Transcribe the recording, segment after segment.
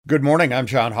Good morning, I'm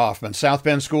John Hoffman. South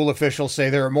Bend school officials say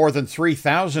there are more than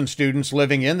 3,000 students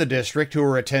living in the district who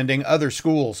are attending other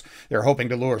schools. They're hoping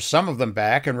to lure some of them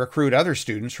back and recruit other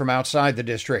students from outside the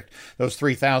district. Those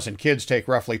 3,000 kids take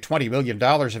roughly $20 million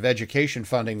of education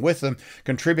funding with them,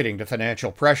 contributing to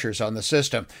financial pressures on the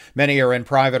system. Many are in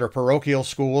private or parochial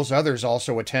schools. Others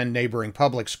also attend neighboring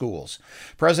public schools.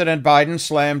 President Biden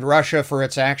slammed Russia for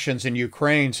its actions in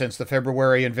Ukraine since the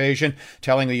February invasion,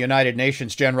 telling the United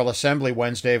Nations General Assembly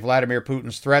Wednesday Vladimir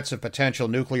Putin's threats of potential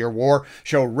nuclear war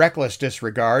show reckless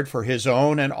disregard for his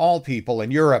own and all people in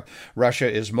Europe. Russia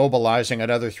is mobilizing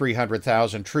another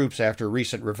 300,000 troops after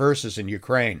recent reverses in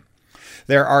Ukraine.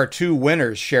 There are two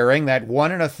winners sharing that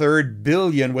 $1.33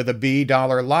 billion with a B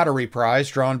dollar lottery prize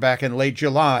drawn back in late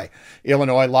July.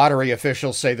 Illinois lottery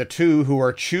officials say the two who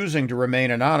are choosing to remain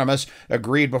anonymous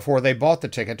agreed before they bought the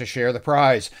ticket to share the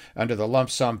prize. Under the lump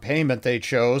sum payment they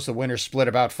chose, the winners split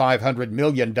about $500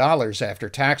 million after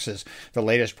taxes. The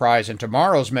latest prize in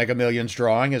tomorrow's Mega Millions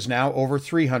drawing is now over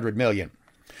 $300 million.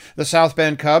 The South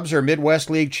Bend Cubs are Midwest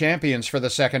League champions for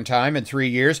the second time in 3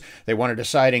 years. They won a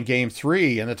deciding Game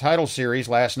 3 in the title series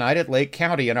last night at Lake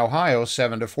County in Ohio,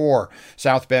 7-4.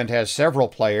 South Bend has several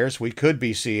players we could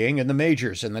be seeing in the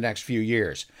majors in the next few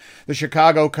years. The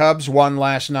Chicago Cubs won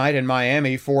last night in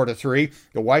Miami 4-3.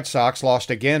 The White Sox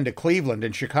lost again to Cleveland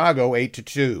in Chicago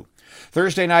 8-2.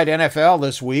 Thursday night NFL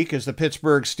this week is the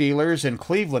Pittsburgh Steelers in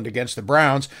Cleveland against the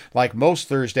Browns. Like most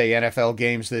Thursday NFL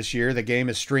games this year, the game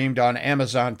is streamed on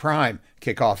Amazon Prime.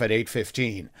 Kickoff at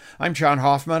 8:15. I'm John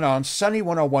Hoffman on Sunny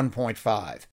 101.5.